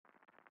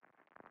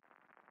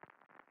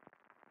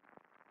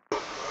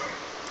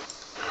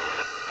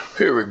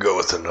Here we go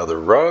with another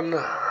run.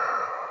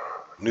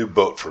 New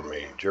boat for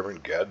me. German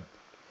Gaede.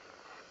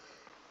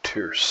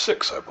 Tier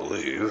 6, I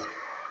believe.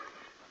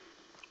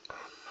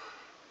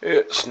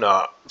 It's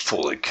not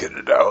fully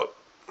kitted out,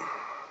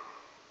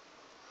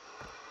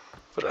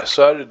 but I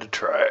decided to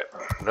try it.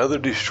 Another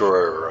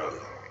destroyer run.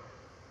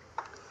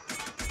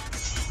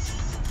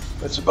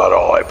 That's about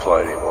all I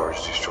play anymore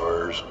is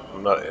destroyers.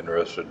 I'm not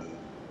interested in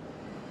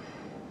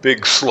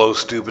big, slow,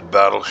 stupid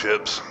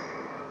battleships.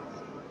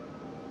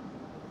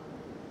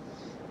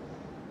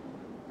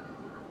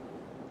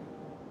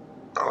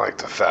 I like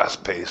the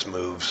fast-paced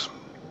moves.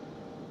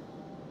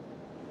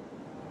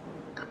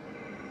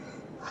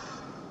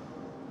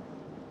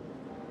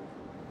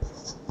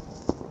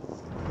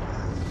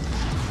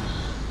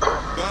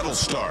 Battle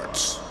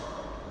starts.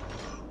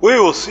 We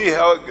will see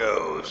how it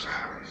goes.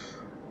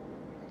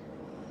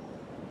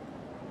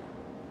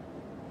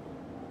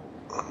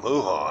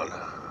 Muhan.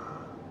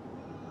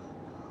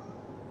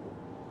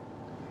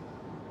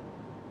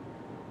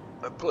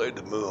 I played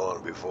the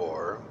Muhan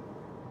before.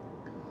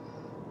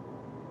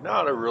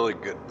 Not a really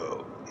good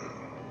boat.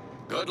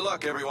 Good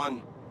luck,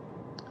 everyone.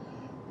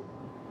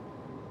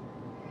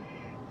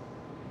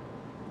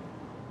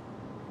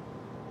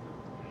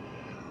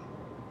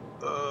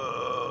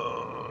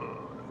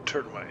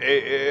 Turn my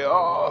AA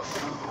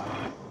off.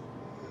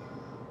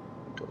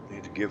 Don't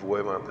need to give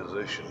away my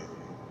position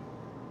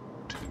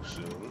too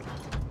soon.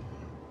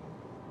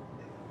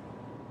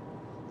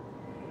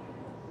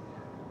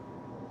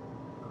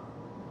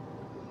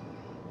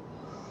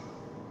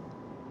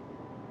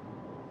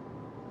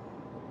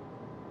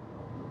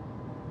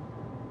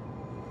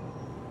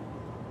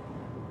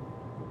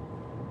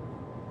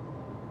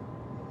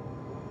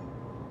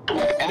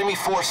 Enemy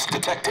force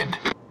detected.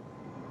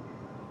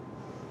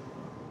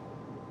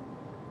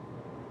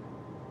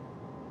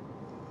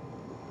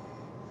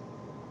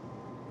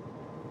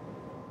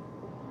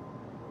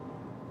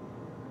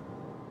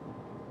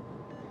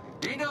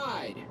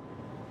 Denied.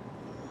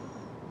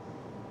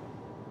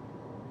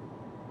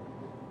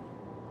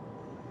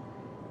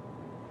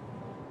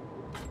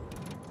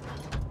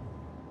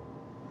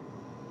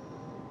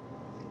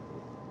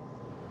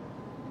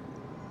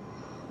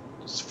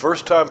 It's the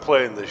first time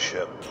playing this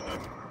ship,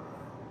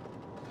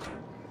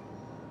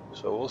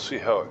 so we'll see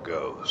how it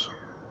goes.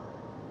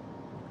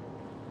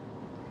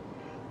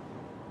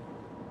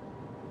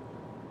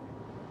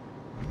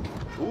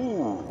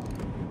 Ooh.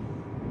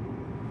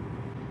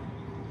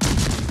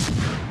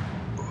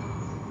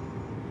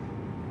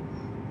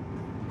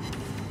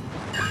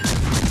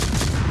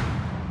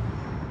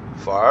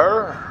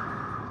 Fire.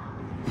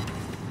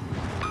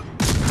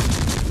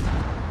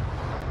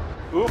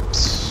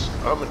 Oops,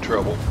 I'm in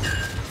trouble.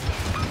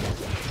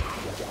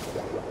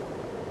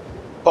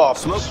 Pop.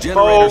 Smoke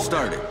generator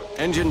started.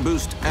 Engine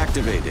boost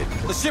activated.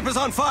 The ship is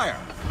on fire.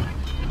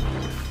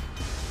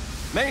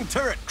 Main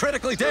turret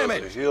critically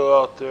damaged. Heal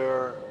out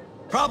there.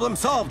 Problem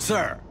solved,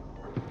 sir.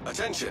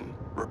 Attention.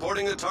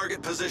 Reporting the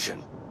target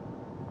position.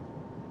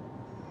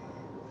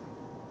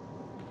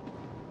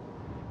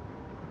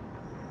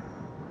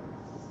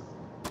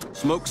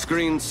 Smoke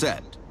screen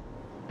set.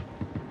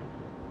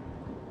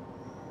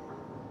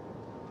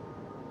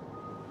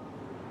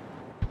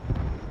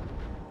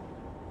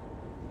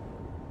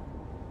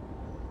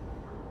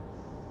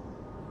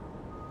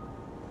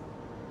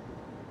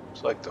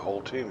 It's like the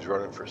whole team's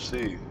running for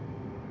C.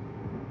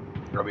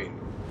 I mean,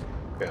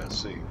 yeah,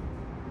 C.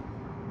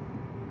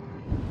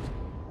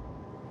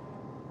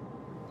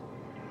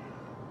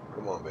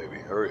 Come on, baby,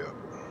 hurry up.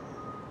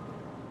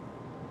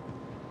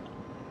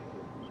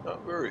 It's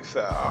not very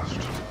fast.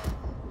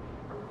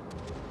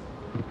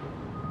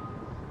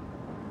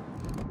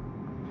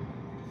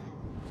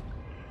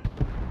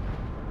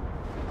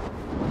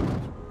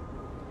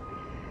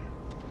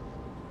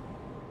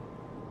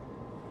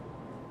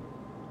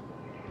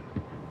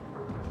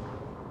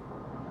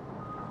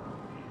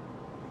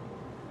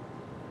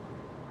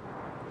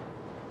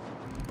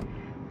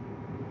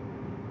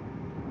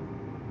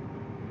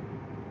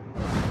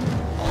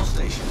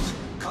 Stations.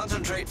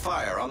 Concentrate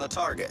fire on the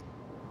target.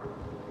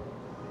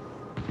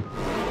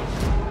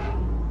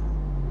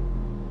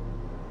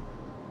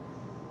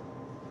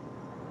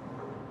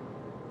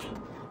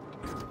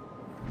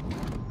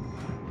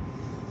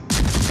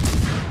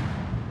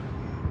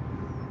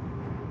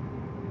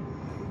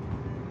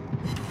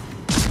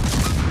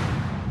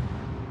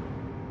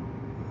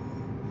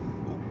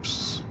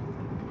 Oops.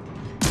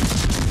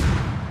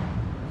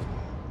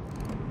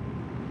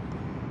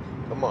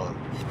 Come on.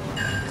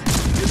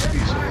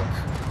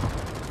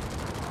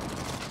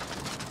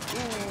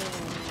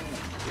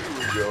 Here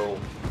we go.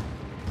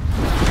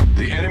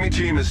 The enemy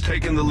team has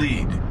taken the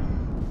lead.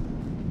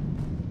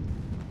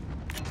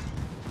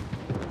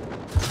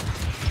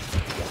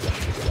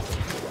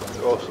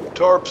 Throw some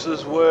tarps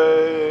this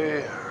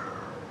way.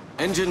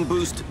 Engine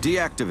boost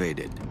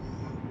deactivated.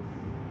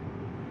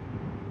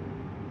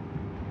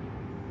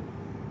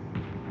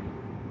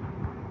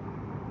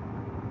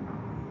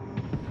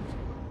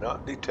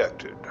 Not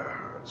detected.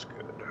 That's good.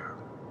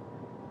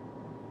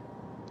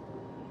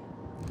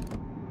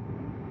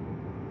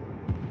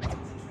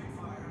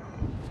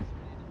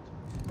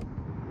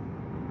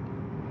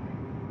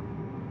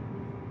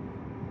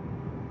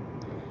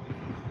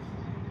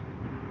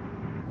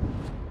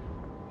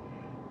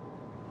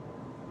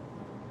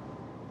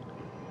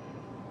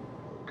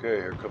 Okay,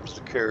 here comes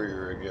the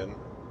carrier again.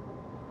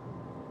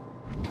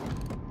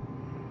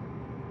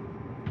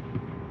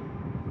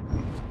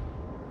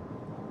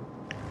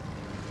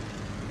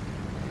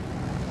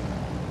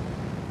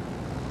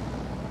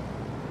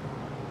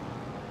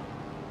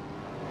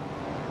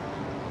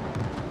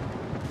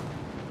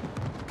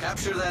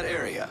 Capture that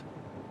area.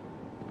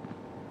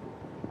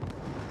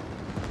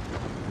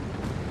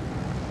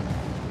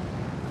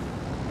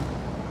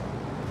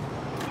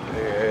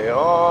 Hey,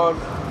 on.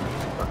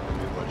 Not gonna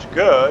do much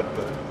good,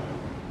 but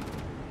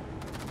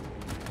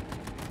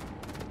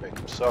make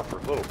him suffer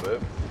a little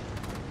bit.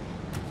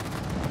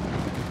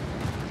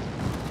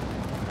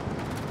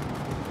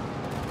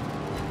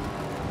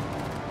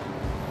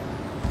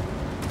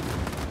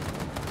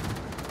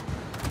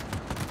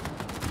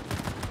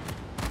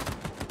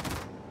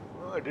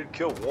 Well, I did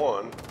kill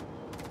one.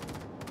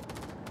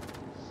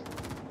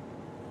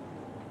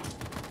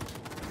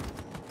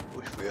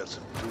 Wish we had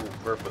some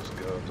dual-purpose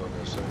guns on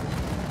this thing.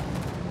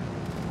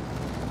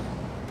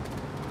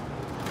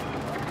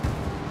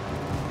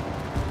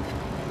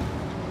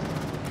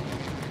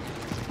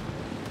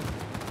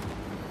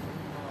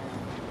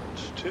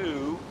 It's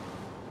 2,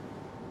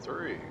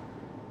 3.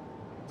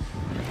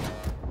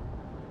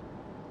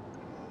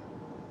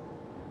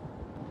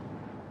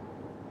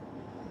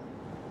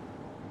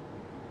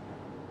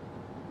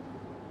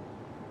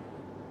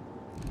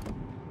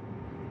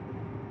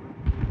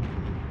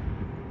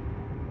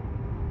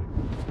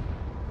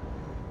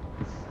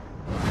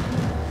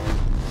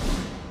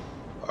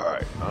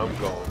 Alright, I'm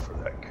going for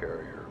that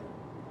carrier.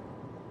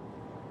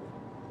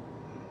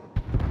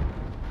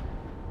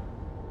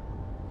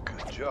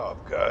 Good job,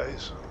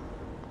 guys.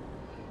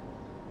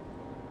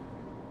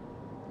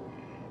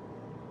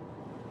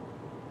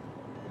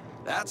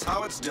 That's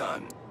how it's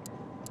done.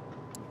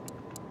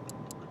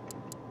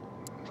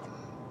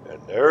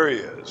 And there he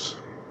is.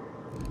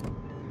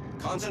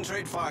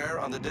 Concentrate fire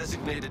on the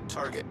designated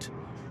target.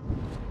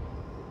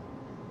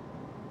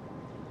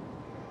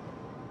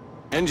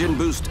 Engine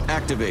boost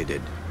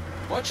activated.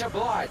 Much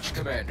obliged,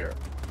 Commander.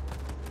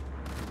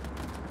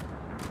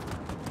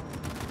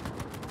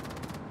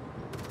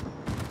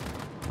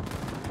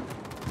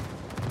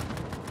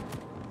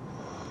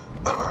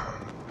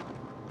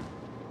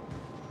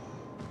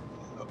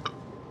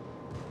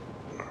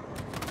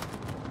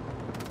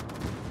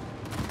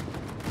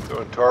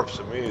 Throwing tarps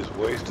at me is a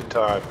waste of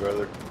time,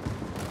 brother.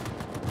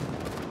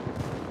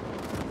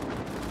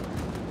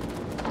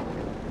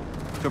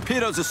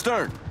 Torpedoes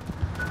astern.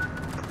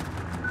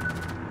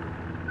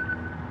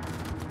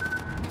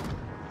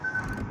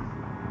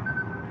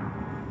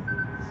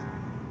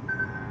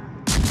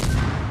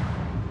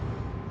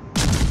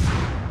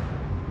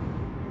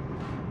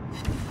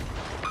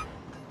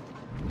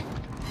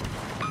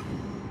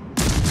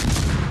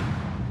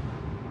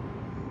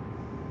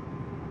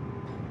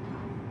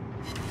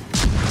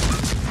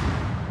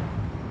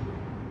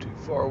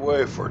 Far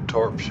away for a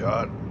torp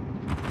shot.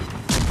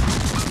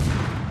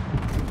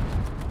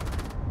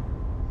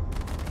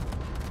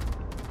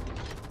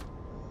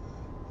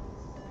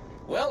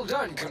 Well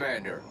done,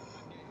 Commander.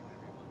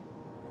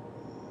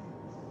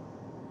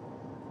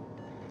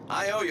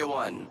 I owe you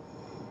one.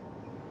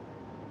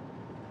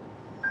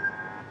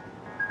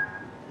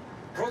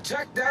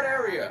 Protect that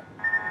area.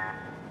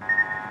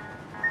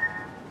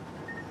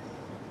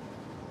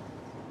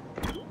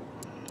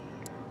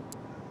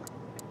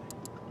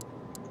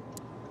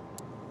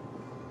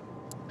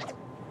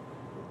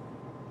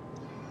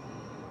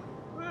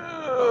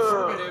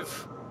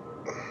 Affirmative.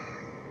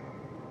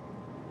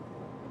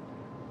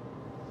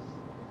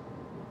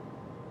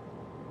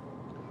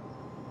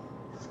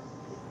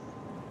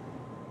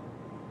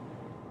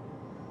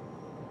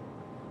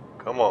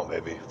 Come on,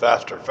 baby.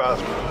 Faster,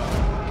 faster.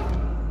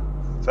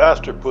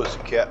 Faster,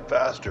 pussycat,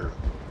 faster.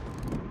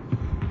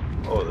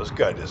 Oh, this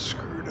guy just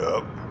screwed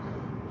up.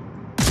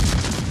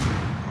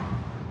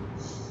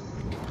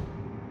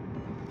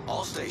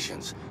 All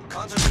stations,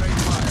 concentrate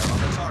fire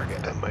on the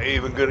target. Am I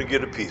even gonna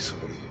get a piece of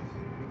him?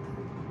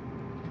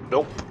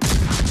 Nope.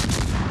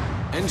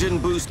 Engine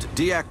boost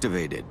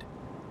deactivated.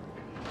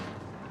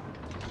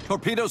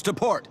 Torpedoes to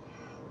port.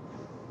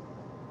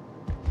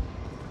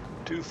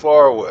 Too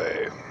far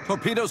away.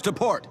 Torpedoes to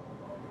port.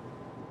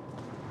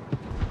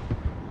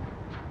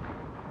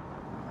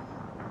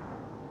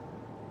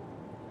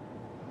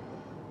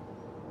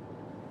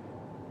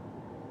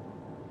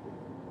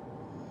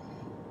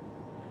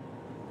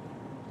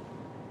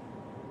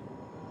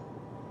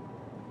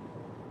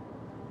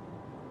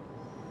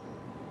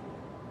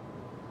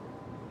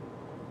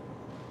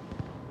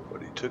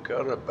 But he took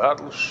out a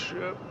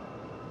battleship?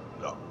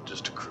 No,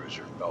 just a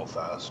cruiser,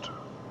 Belfast.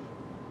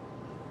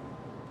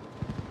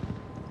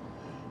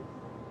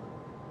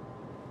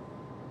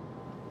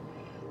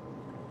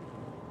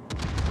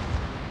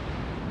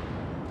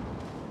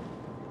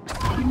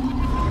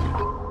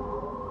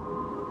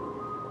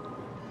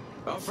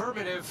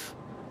 Affirmative.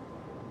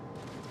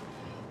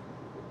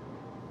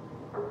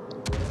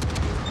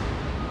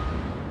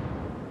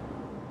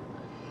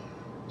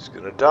 He's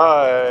gonna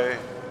die.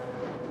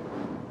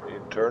 Need to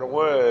turn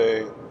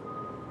away.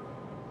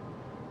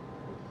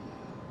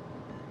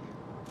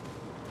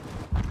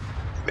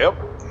 Yep.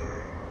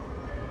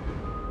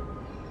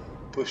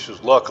 Pushed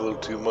his luck a little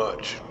too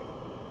much.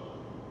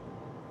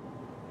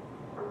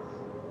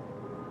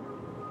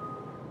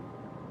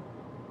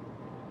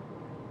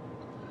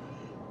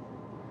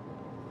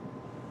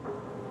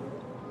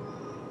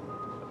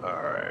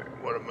 Alright,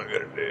 what am I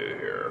gonna do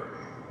here?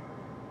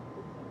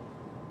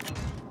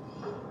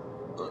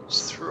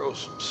 Let's throw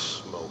some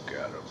smoke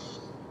at him.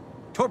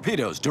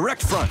 Torpedoes,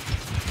 direct front.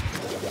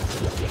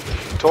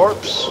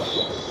 Torps.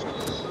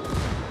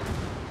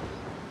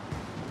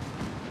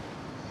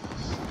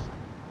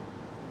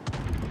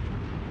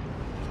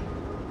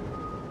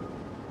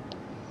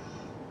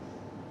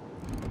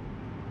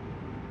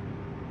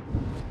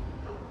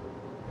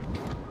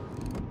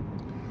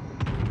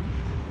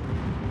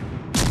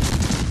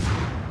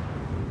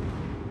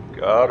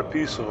 Got a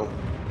piece of them.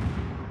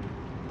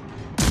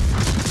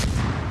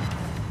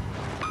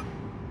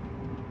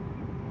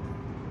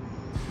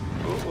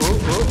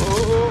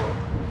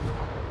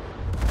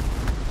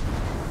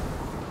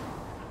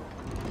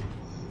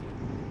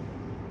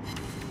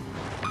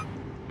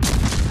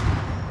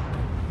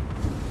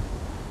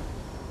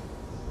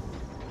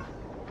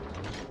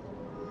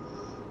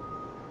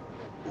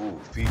 Ooh,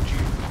 Fiji.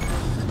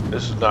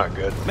 This is not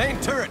good. Main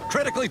turret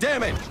critically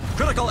damaged.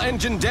 Critical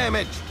engine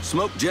damage.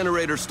 Smoke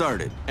generator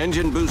started.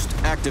 Engine boost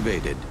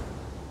activated.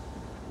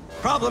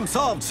 Problem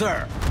solved,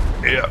 sir.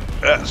 Yep,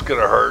 that's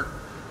gonna hurt.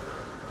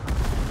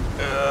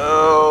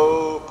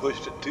 Oh,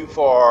 pushed it too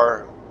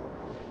far.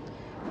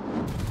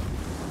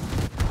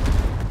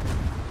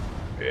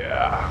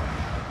 Yeah.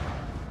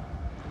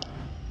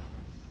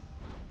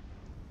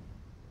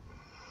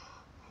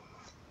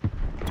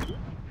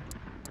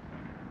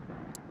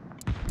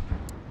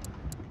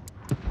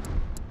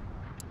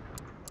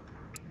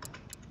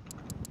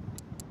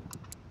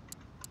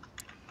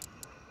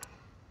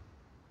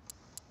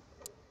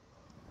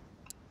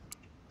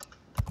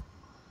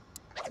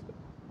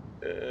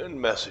 And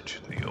message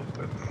in the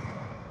open.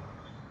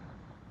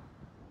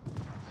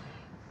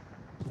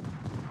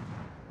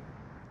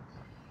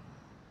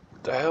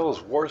 What the hell is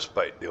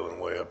Warspite doing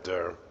way up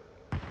there?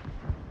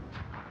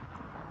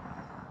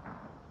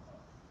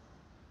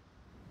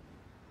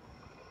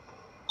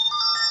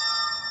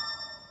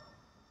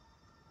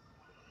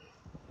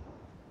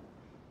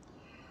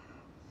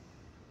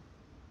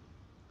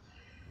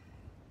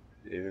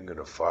 Even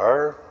gonna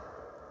fire?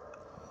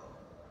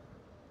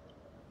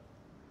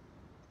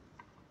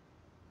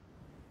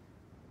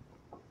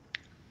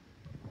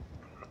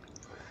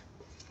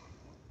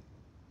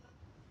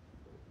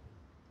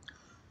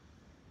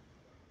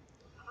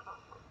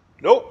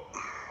 Nope.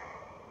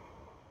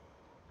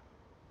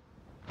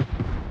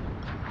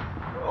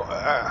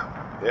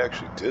 Oh, he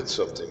actually did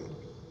something.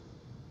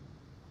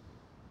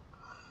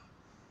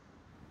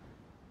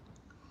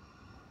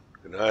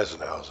 And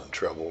Eisenhower's in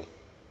trouble.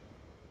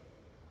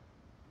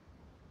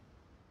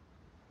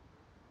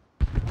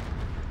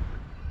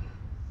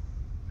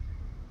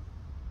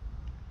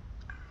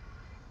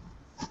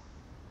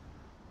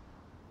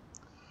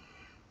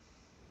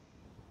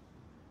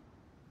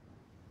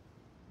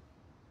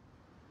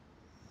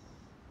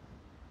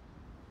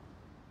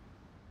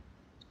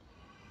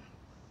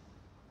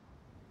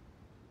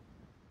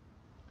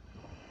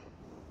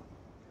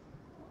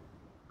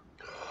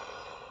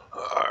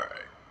 Alright.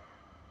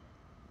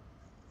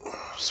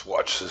 Let's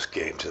watch this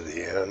game to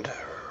the end.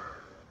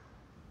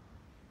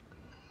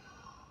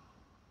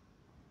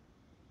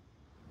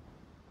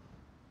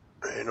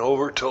 Ain't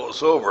over till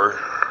it's over.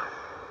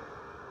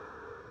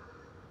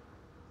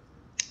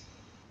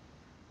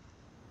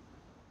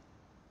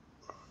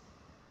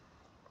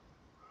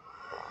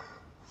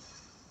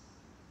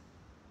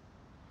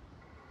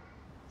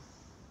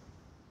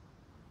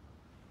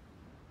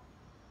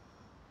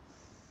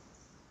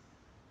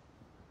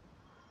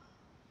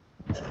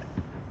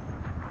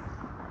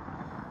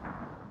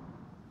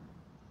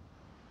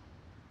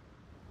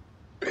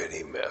 And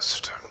he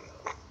missed.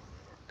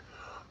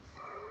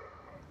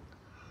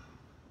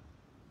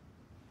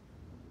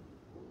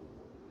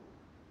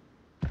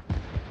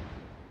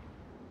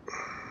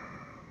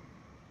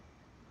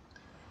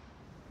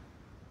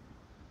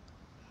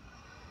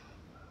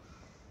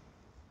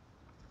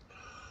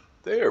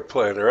 They are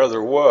playing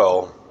rather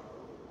well.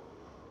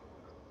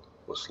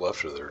 What's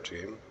left of their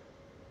team?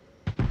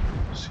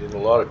 Seeing a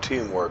lot of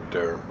teamwork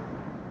there.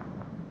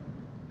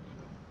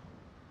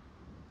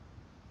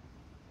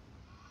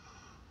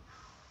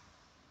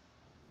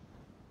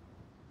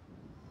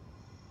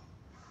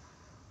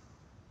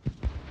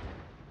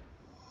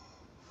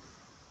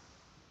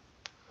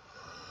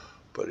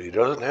 But he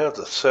doesn't have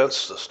the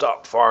sense to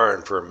stop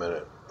firing for a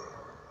minute.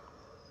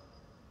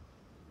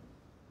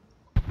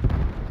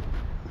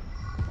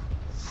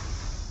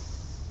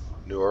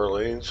 New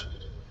Orleans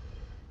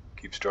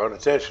keeps drawing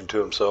attention to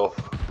himself.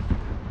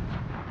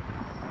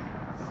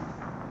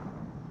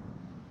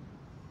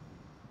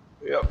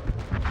 Yep.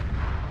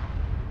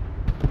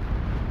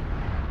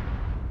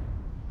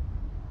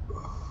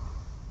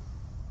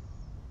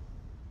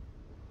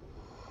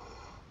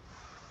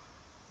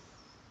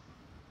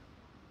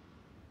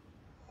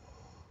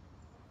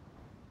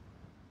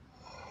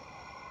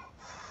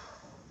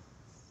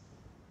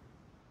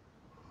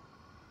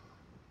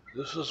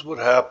 This is what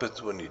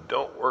happens when you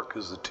don't work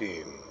as a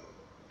team.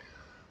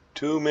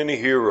 Too many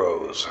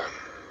heroes.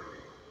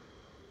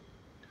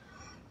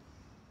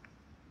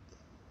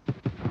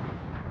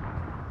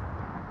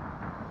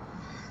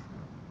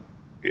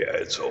 Yeah,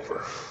 it's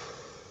over.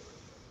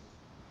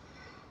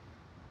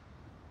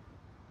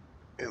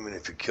 Even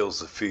if he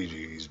kills the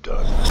Fiji, he's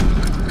done.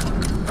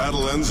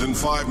 Battle ends in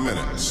 5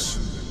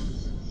 minutes.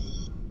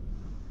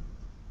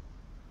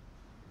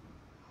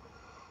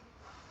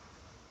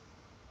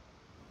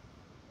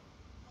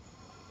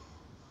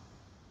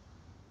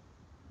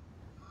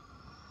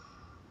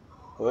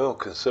 Well,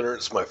 consider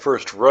it's my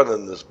first run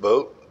in this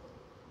boat.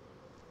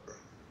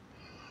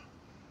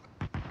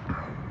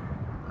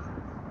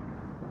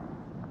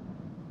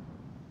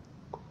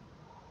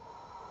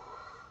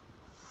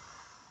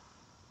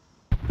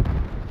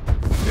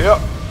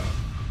 Yep,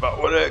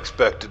 about what I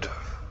expected.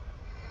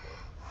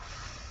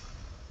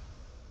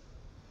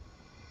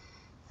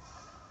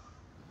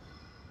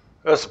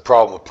 That's the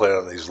problem with playing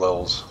on these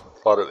levels.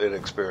 A lot of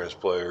inexperienced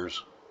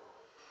players.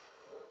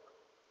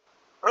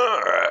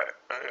 Alright,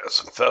 I got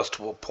some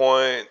festival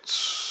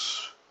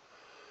points.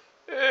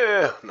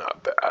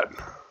 Not bad.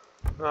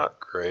 Not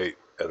great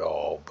at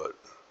all, but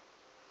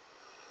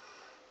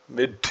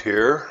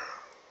mid-tier.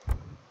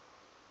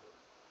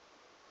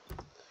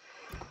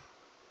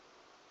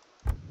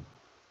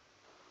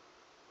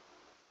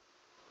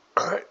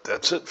 Alright,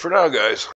 that's it for now, guys.